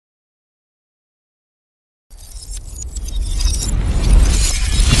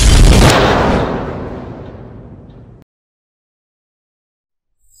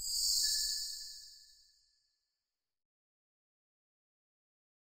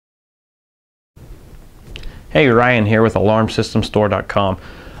Hey, Ryan here with alarmsystemstore.com.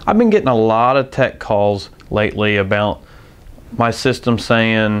 I've been getting a lot of tech calls lately about my system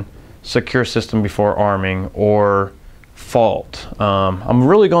saying secure system before arming or fault. I'm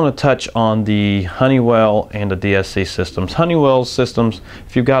really going to touch on the Honeywell and the DSC systems. Honeywell systems,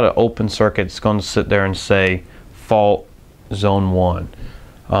 if you've got an open circuit, it's going to sit there and say fault zone 1.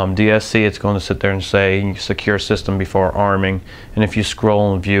 DSC, it's going to sit there and say secure system before arming, and if you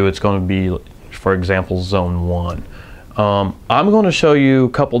scroll and view, it's going to be, for example, zone 1. I'm going to show you a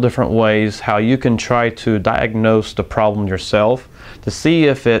couple different ways how you can try to diagnose the problem yourself to see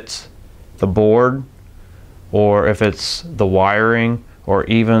if it's the board or if it's the wiring or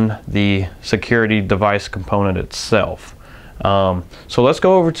even the security device component itself. So let's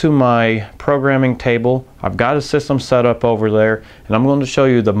go over to my programming table. I've got a system set up over there, and I'm going to show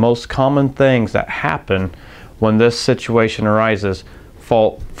you the most common things that happen when this situation arises.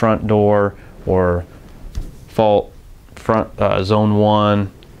 Fault front door, or fault front zone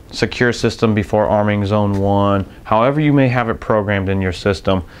 1, secure system before arming zone 1. However you may have it programmed in your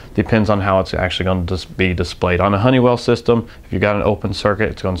system depends on how it's actually going to be displayed. On a Honeywell system, if you've got an open circuit,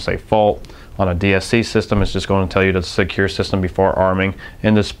 it's going to say fault. On a DSC system, it's just going to tell you the secure system before arming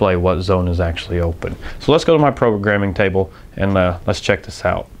and display what zone is actually open. So let's go to my programming table and let's check this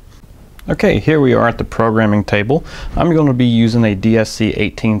out. Okay, here we are at the programming table. I'm going to be using a DSC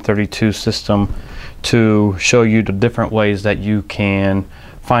 1832 system to show you the different ways that you can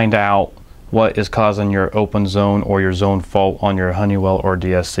find out what is causing your open zone or your zone fault on your Honeywell or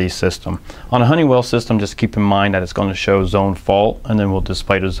DSC system. On a Honeywell system, just keep in mind that it's going to show zone fault and then we'll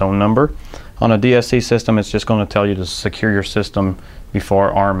display the zone number. On a DSC system, it's just going to tell you to secure your system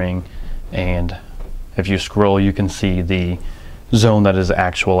before arming, and if you scroll, you can see the zone that is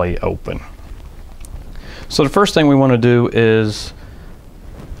actually open. So the first thing we want to do is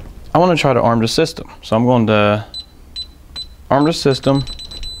I want to try to arm the system. So I'm going to arm the system,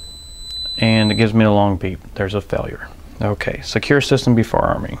 and it gives me a long beep. There's a failure. Okay, secure system before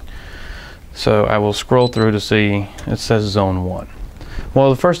arming. So I will scroll through to see it says zone 1. Well,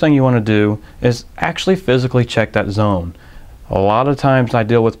 the first thing you want to do is actually physically check that zone. A lot of times I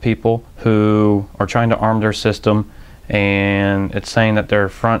deal with people who are trying to arm their system and it's saying that their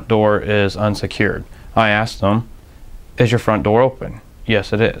front door is unsecured. I ask them, is your front door open?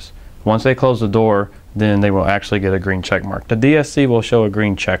 Yes, it is. Once they close the door, then they will actually get a green check mark. The DSC will show a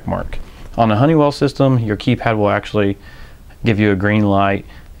green check mark. On a Honeywell system, your keypad will actually give you a green light,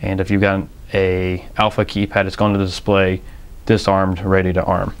 and if you've got a alpha keypad, it's going to display disarmed, ready to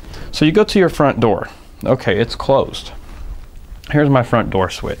arm. So you go to your front door. Okay, it's closed. Here's my front door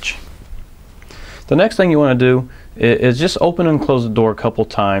switch. The next thing you want to do is just open and close the door a couple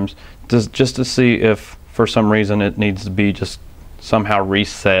times just to see if for some reason it needs to be just somehow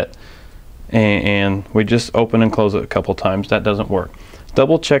reset, and we just open and close it a couple times. That doesn't work.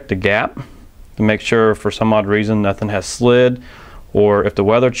 Double check the gap to make sure for some odd reason nothing has slid, or if the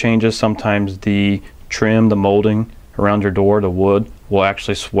weather changes, sometimes the trim, the molding around your door, the wood, will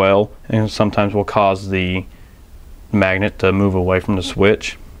actually swell and sometimes will cause the magnet to move away from the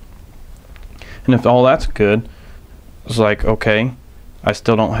switch. And if all that's good, it's like, okay, I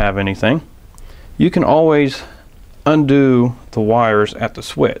still don't have anything. You can always undo the wires at the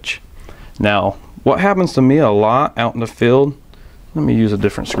switch. Now, what happens to me a lot out in the field, let me use a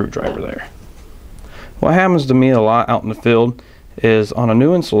different screwdriver there. What happens to me a lot out in the field is on a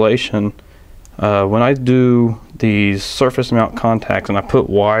new installation, when I do these surface mount contacts and I put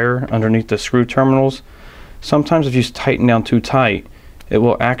wire underneath the screw terminals, sometimes if you tighten down too tight, it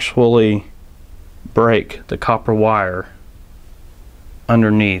will actually break the copper wire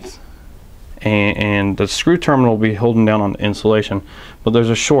underneath, and the screw terminal will be holding down on the insulation, but there's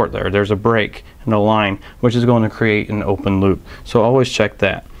a short there, there's a break in the line, which is going to create an open loop. So always check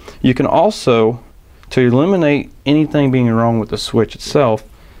that. You can also, to eliminate anything being wrong with the switch itself,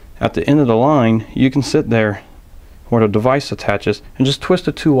 at the end of the line, you can sit there where the device attaches and just twist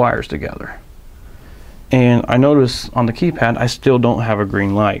the two wires together. And I notice on the keypad, I still don't have a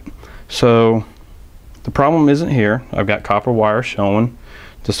green light. So the problem isn't here. I've got copper wire showing.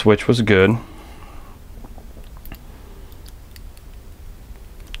 The switch was good.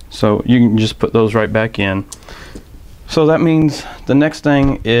 So you can just put those right back in. So that means the next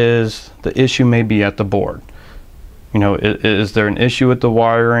thing is the issue may be at the board. You know, is there an issue with the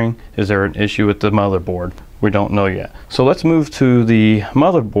wiring? Is there an issue with the motherboard? We don't know yet. So let's move to the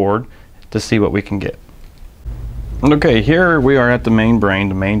motherboard to see what we can get. Okay, here we are at the main brain,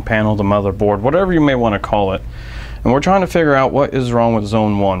 the main panel, the motherboard, whatever you may want to call it. And we're trying to figure out what is wrong with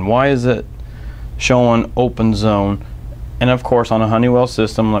zone 1. Why is it showing open zone And of course, on a Honeywell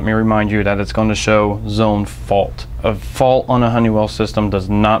system, let me remind you that it's going to show zone fault. A fault on a Honeywell system does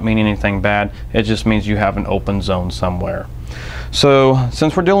not mean anything bad. It just means you have an open zone somewhere. So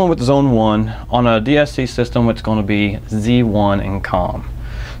since we're dealing with zone 1, on a DSC system, it's going to be Z1 and COM.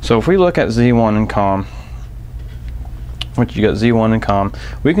 So if we look at Z1 and COM, which you got Z1 and COM,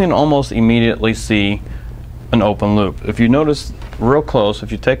 we can almost immediately see an open loop. If you notice real close,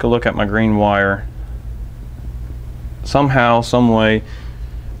 if you take a look at my green wire, somehow, some way,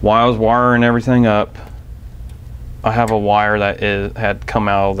 while I was wiring everything up, I have a wire that had come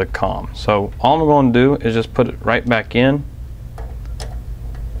out of the COM. So all I'm going to do is just put it right back in.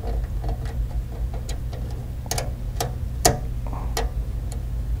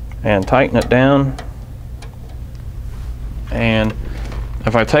 And tighten it down. And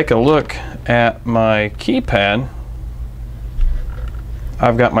if I take a look at my keypad,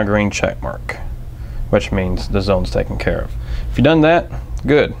 I've got my green check mark, which means the zone's taken care of. If you've done that,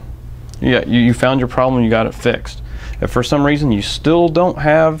 good. Yeah, you found your problem, you got it fixed. If for some reason you still don't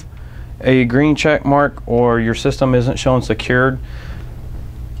have a green check mark or your system isn't showing secured,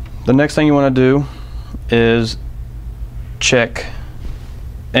 the next thing you want to do is check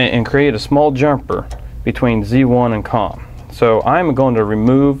and create a small jumper between Z1 and COM. So I'm going to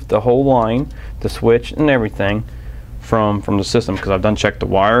remove the whole line, the switch and everything from the system, because I've done checked the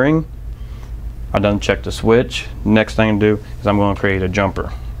wiring, I've done checked the switch. Next thing to do is I'm going to create a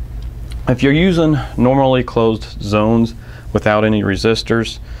jumper. If you're using normally closed zones without any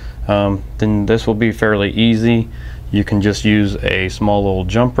resistors, then this will be fairly easy. You can just use a small little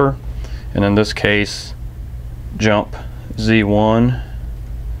jumper, and in this case jump Z1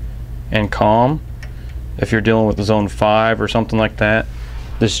 and COM. If you're dealing with zone 5 or something like that,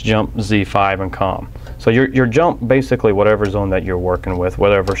 this jump Z5 and COM. So your jump basically whatever zone that you're working with,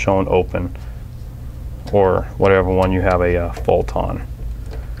 whatever shown open or whatever one you have a fault on.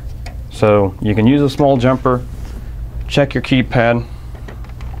 So you can use a small jumper. Check your keypad.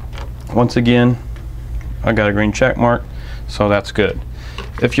 Once again, I got a green check mark, so that's good.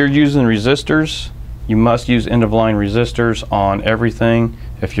 If you're using resistors, you must use end-of-line resistors on everything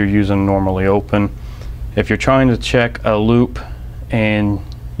if you're using normally open. If you're trying to check a loop and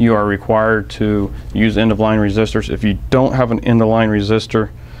you are required to use end-of-line resistors, if you don't have an end-of-line resistor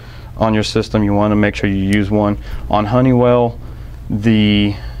on your system, you want to make sure you use one. On Honeywell,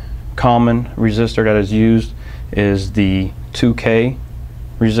 the common resistor that is used is the 2K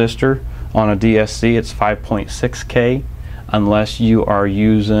resistor. On a DSC, it's 5.6K, unless you are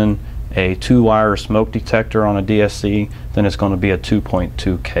using a 2-wire smoke detector on a DSC, then it's going to be a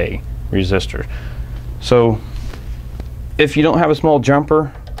 2.2K resistor. So if you don't have a small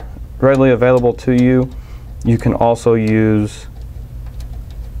jumper readily available to you, you can also use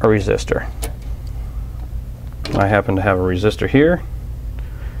a resistor. I happen to have a resistor here.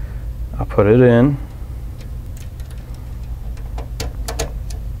 I'll put it in.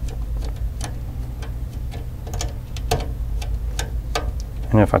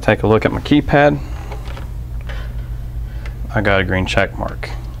 And if I take a look at my keypad, I got a green check mark.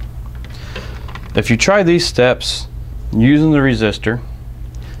 If you try these steps using the resistor,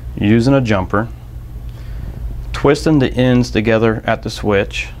 using a jumper, twisting the ends together at the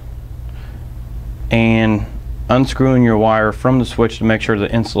switch, and unscrewing your wire from the switch to make sure the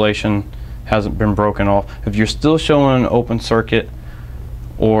insulation hasn't been broken off, if you're still showing an open circuit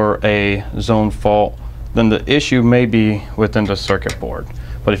or a zone fault, then the issue may be within the circuit board.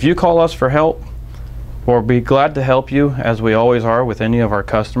 But if you call us for help, we'll be glad to help you, as we always are with any of our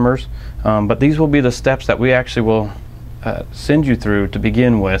customers. But these will be the steps that we actually will send you through to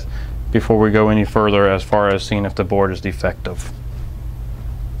begin with before we go any further as far as seeing if the board is defective.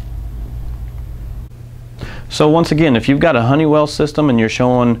 So once again, if you've got a Honeywell system and you're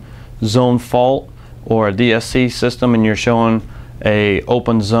showing zone fault, or a DSC system and you're showing a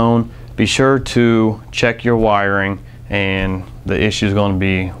open zone, be sure to check your wiring, and the issue is going to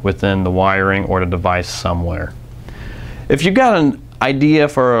be within the wiring or the device somewhere. If you've got an idea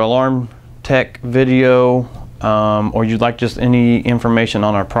for an alarm tech video, or you'd like just any information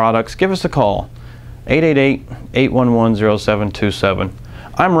on our products, give us a call, 888-811-0727.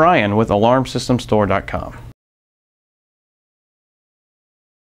 I'm Ryan with alarmsystemstore.com.